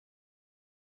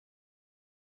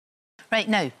Right,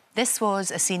 now, this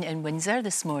was a scene in Windsor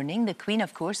this morning. The Queen,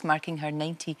 of course, marking her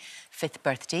 95th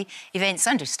birthday. Events,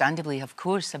 understandably, of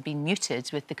course, have been muted,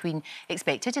 with the Queen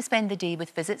expected to spend the day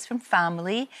with visits from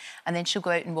family, and then she'll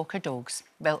go out and walk her dogs.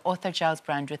 Well, author Gyles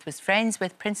Brandreth was friends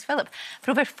with Prince Philip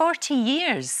for over 40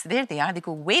 years. There they are, they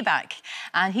go way back.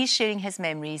 And he's sharing his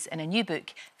memories in a new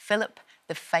book, Philip,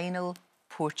 the Final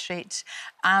Portrait.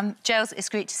 Gyles, it's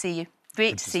great to see you.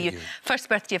 Great to see you. First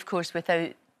birthday, of course,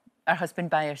 without her husband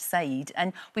by her side.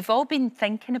 And we've all been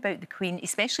thinking about the Queen,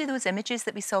 especially those images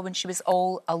that we saw when she was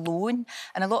all alone.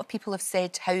 And a lot of people have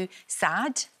said how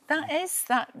sad that is,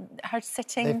 that her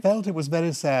sitting... They felt it was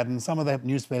very sad, and some of the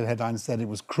newspaper headlines said it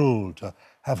was cruel to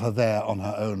have her there on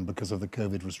her own because of the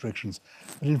COVID restrictions.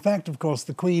 But in fact, of course,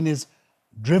 the Queen is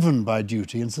driven by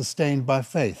duty and sustained by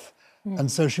faith.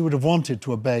 And so she would have wanted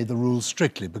to obey the rules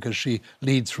strictly because she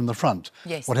leads from the front.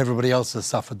 Yes. What everybody else has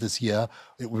suffered this year,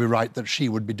 it would be right that she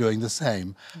would be doing the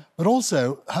same. But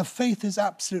also, her faith is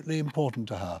absolutely important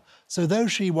to her. So though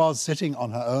she was sitting on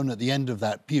her own at the end of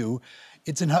that pew,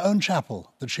 it's in her own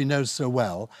chapel that she knows so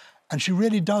well, and she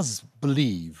really does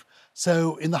believe.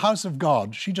 So in the house of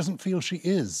God, she doesn't feel she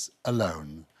is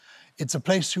alone. It's a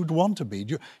place she would want to be.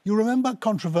 You remember,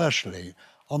 controversially,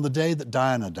 on the day that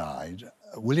Diana died,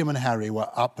 William and Harry were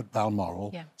up at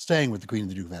Balmoral, staying with the Queen and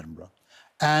the Duke of Edinburgh.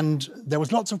 And there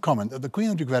was lots of comment that the Queen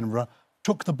and the Duke of Edinburgh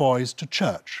took the boys to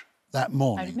church that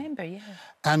morning. I remember, yeah.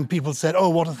 And people said, oh,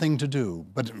 what a thing to do.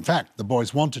 But in fact, the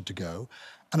boys wanted to go.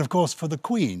 And of course, for the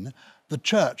Queen, the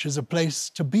church is a place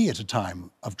to be at a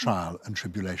time of trial and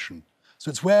tribulation. So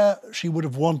it's where she would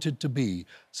have wanted to be.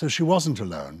 So she wasn't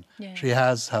alone. Yeah. She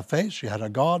has her faith, she had her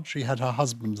God, she had her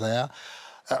husband there.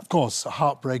 Of course, a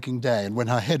heartbreaking day, and when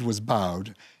her head was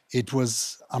bowed, it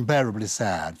was unbearably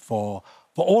sad for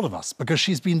all of us, because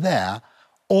she's been there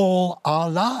all our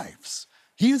lives.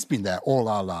 He has been there all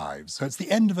our lives, so it's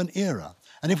the end of an era.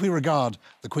 And if we regard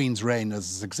the Queen's reign as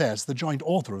a success, the joint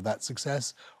author of that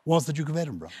success was the Duke of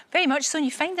Edinburgh. Very much so, and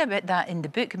you find out about that in the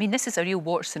book. I mean, this is a real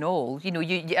warts and all. You know,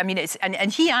 I mean, it's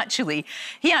and he actually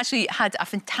had a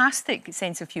fantastic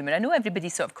sense of humour. I know everybody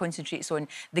sort of concentrates on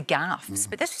the gaffes,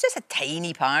 but this was just a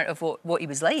tiny part of what he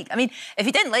was like. I mean, if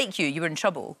he didn't like you, you were in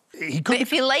trouble. But if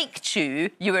he liked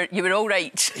you, you were all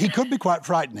right. He could be quite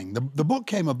frightening. The book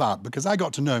came about because I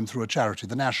got to know him through a charity,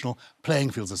 the National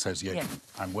Playing Fields Association.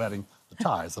 Yeah. I'm wearing the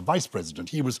tie as the vice president.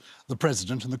 He was the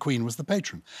president and the Queen was the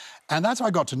patron. And that's how I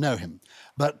got to know him.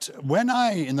 But when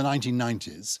I, in the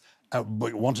 1990s,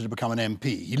 wanted to become an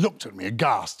MP, he looked at me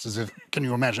aghast, as if, can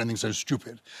you imagine anything so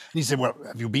stupid? And he said, well,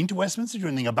 have you been to Westminster? Do you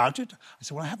know anything about it? I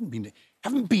said, well, I haven't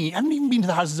even been to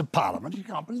the Houses of Parliament. You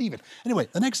can't believe it. Anyway,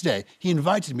 the next day, he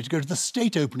invited me to go to the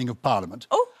state opening of Parliament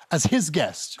as his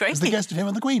guest, as the guest of him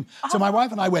and the Queen. So my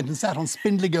wife and I went and sat on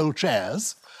spindly gold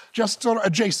chairs, just sort of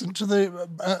adjacent to the...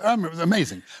 it was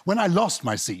amazing. When I lost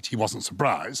my seat, he wasn't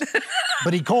surprised,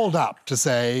 but he called up to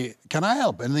say, can I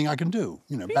help? Anything I can do?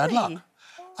 You know, bad luck.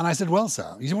 And I said, well,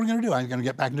 sir, he said, what are you going to do? I'm going to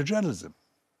get back into journalism.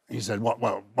 And he said,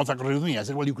 well, what's that got to do with me? I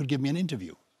said, well, you could give me an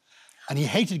interview. And he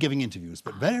hated giving interviews,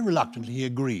 but very reluctantly he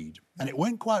agreed. And it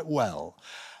went quite well.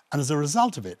 And as a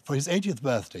result of it, for his 80th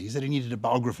birthday, he said he needed a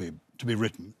biography to be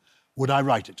written. Would I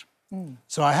write it?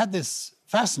 So I had this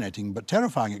fascinating but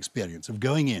terrifying experience of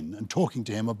going in and talking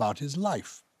to him about his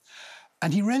life.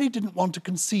 And he really didn't want to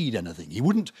concede anything.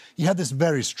 He had this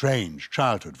very strange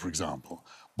childhood, for example,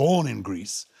 born in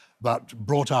Greece, but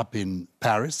brought up in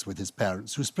Paris with his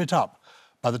parents, who split up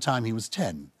by the time he was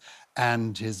 10.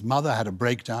 And his mother had a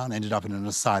breakdown, ended up in an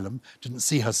asylum, didn't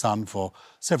see her son for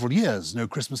several years, no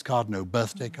Christmas card, no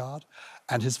birthday card.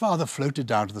 And his father floated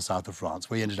down to the south of France,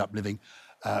 where he ended up living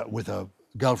with a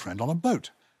girlfriend on a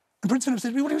boat. And Prince Philip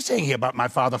said, what are you saying here about my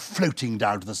father floating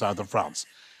down to the south of France?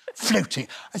 Floating?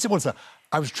 I said, well, sir,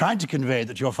 I was trying to convey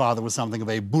that your father was something of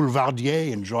a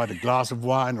boulevardier, enjoyed a glass of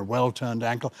wine, a well-turned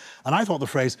ankle, and I thought the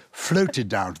phrase floated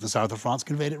down to the south of France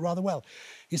conveyed it rather well.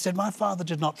 He said, my father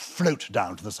did not float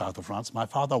down to the south of France, my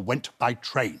father went by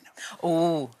train.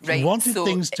 Oh, right. He wanted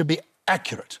things to be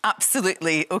accurate.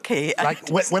 Absolutely, OK. Like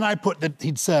when I put that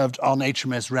he'd served on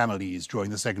HMS Ramillies during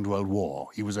the Second World War,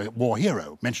 he was a war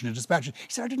hero, mentioned in dispatches. He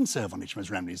said, I didn't serve on HMS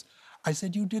Ramillies. I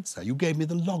said, you did, sir. You gave me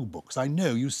the logbooks. I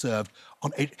know you served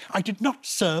on... I did not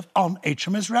serve on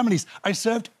HMS Ramillies. I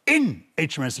served in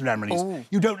HMS Ramillies.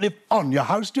 You don't live on your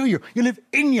house, do you? You live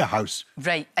in your house.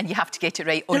 Right, and you have to get it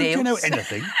right, or else... Don't you know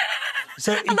anything?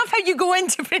 So I love how you go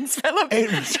into Prince Philip.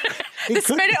 The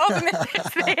spirit of him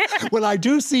is there. Well, I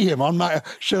do see him on my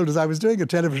shoulders. I was doing a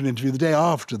television interview the day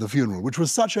after the funeral, which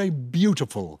was such a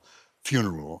beautiful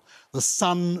funeral. The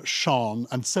sun shone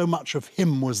and so much of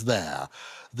him was there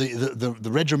the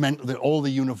regiment, all the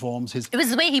uniforms. It was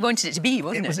the way he wanted it to be,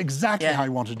 wasn't it? It was exactly how he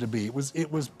wanted it to be.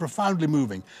 It was profoundly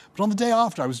moving. But on the day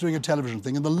after, I was doing a television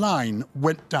thing, and the line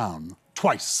went down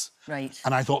twice. Right.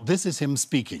 And I thought, this is him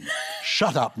speaking.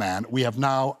 Shut up, man. We have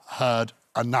now heard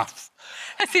enough.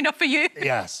 That's enough for you.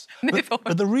 Yes. Move on.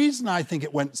 But the reason I think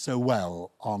it went so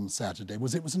well on Saturday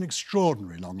was it was an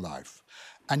extraordinary long life.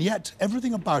 And yet,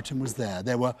 everything about him was there.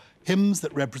 There were hymns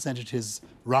that represented his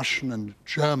Russian and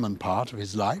German part of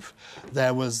his life.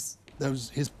 There was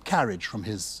his carriage from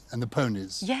and the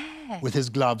ponies. Yeah. With his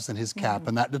gloves and his cap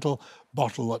and that little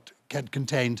bottle that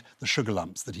contained the sugar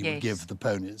lumps that he would give the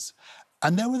ponies.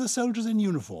 And there were the soldiers in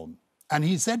uniform. And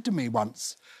he said to me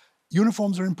once,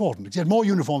 uniforms are important. He had more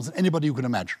uniforms than anybody you could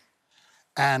imagine.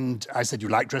 And I said, you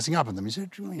like dressing up in them? He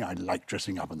said, I like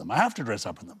dressing up in them. I have to dress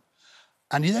up in them.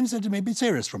 And he then said to me, be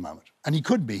serious for a moment. And he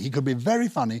could be. He could be very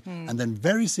funny and then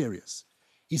very serious.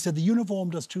 He said, the uniform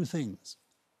does two things.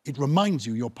 It reminds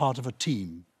you you're part of a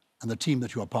team and the team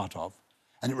that you are part of.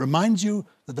 And it reminds you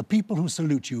that the people who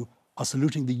salute you are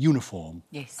saluting the uniform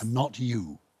and not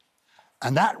you.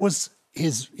 And that was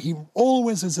he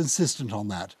always is insistent on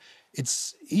that.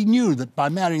 He knew that by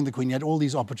marrying the Queen, he had all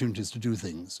these opportunities to do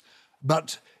things.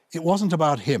 But it wasn't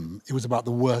about him. It was about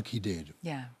the work he did.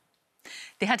 Yeah.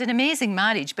 They had an amazing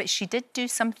marriage, but she did do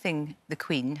something, the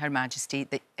Queen, Her Majesty,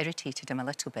 that irritated him a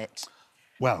little bit.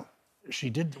 Well, she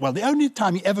did. Well, the only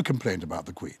time he ever complained about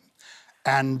the Queen,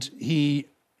 and he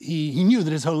knew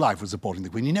that his whole life was supporting the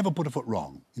Queen. He never put a foot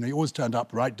wrong. You know, he always turned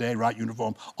up, right day, right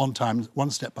uniform, on time, one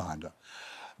step behind her.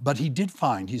 But he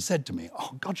said to me,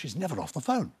 oh, God, she's never off the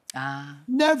phone. Ah.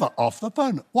 Never off the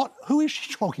phone. What? Who is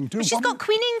she talking to? But she's got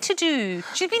queening to do.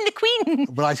 She's been the Queen.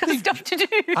 But I think, stuff to do.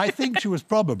 I think she was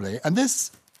probably, and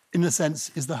this, in a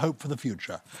sense, is the hope for the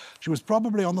future. She was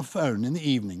probably on the phone in the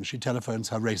evening. She telephones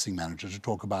her racing manager to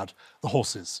talk about the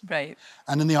horses. Right.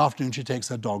 And in the afternoon, she takes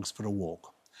her dogs for a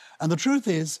walk. And the truth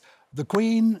is, the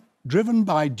Queen, driven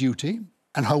by duty,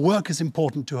 and her work is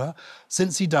important to her.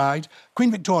 Since he died,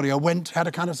 Queen Victoria had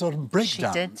a kind of sort of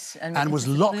breakdown. She did. And was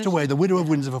locked away, the widow of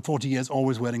Windsor, for 40 years,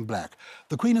 always wearing black.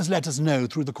 The Queen has let us know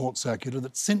through the court circular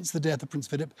that since the death of Prince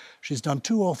Philip, she's done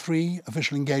 2 or 3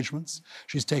 official engagements.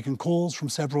 She's taken calls from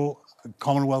several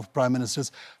Commonwealth Prime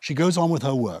Ministers. She goes on with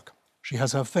her work. She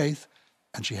has her faith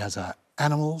and she has her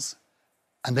animals,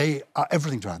 and they are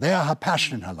everything to her. They are her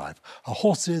passion in her life, her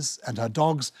horses and her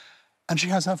dogs, and she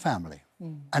has her family.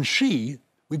 And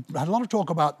we've had a lot of talk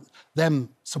about them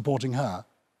supporting her.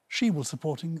 She will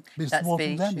be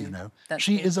supporting them, you know.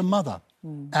 She is a mother,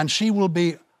 and she will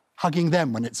be hugging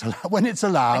them when it's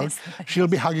allowed. She'll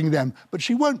be hugging them, but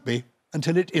she won't be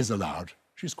until it is allowed.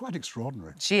 She's quite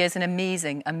extraordinary. She is an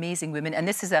amazing, amazing woman. And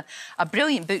this is a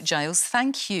brilliant book, Gyles.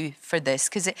 Thank you for this,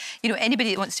 because, you know, anybody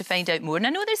that wants to find out more, and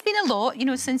I know there's been a lot, you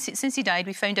know, since he died,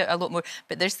 we found out a lot more,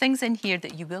 but there's things in here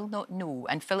that you will not know.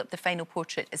 And Philip, the Final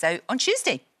Portrait, is out on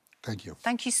Tuesday. Thank you.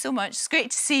 Thank you so much. It's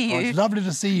great to see you. Oh, it's lovely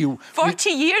to see you.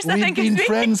 40 years, I think. We've been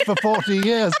friends for 40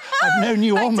 years. I've known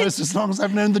you almost as long as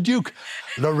I've known the Duke.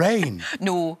 Lorraine.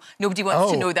 No, nobody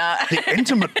wants to know that. The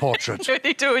intimate portrait. No,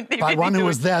 they don't. By one who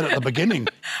was there at the beginning.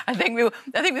 I think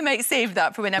we might save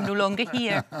that for when I'm no longer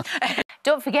here.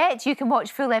 Don't forget, you can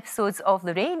watch full episodes of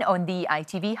Lorraine on the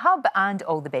ITV Hub and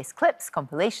all the best clips,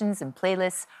 compilations and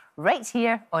playlists right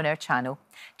here on our channel.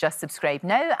 Just subscribe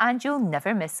now and you'll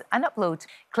never miss an upload.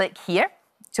 Click here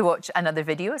to watch another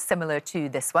video similar to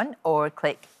this one, or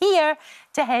click here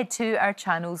to head to our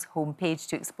channel's homepage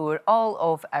to explore all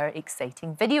of our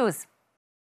exciting videos.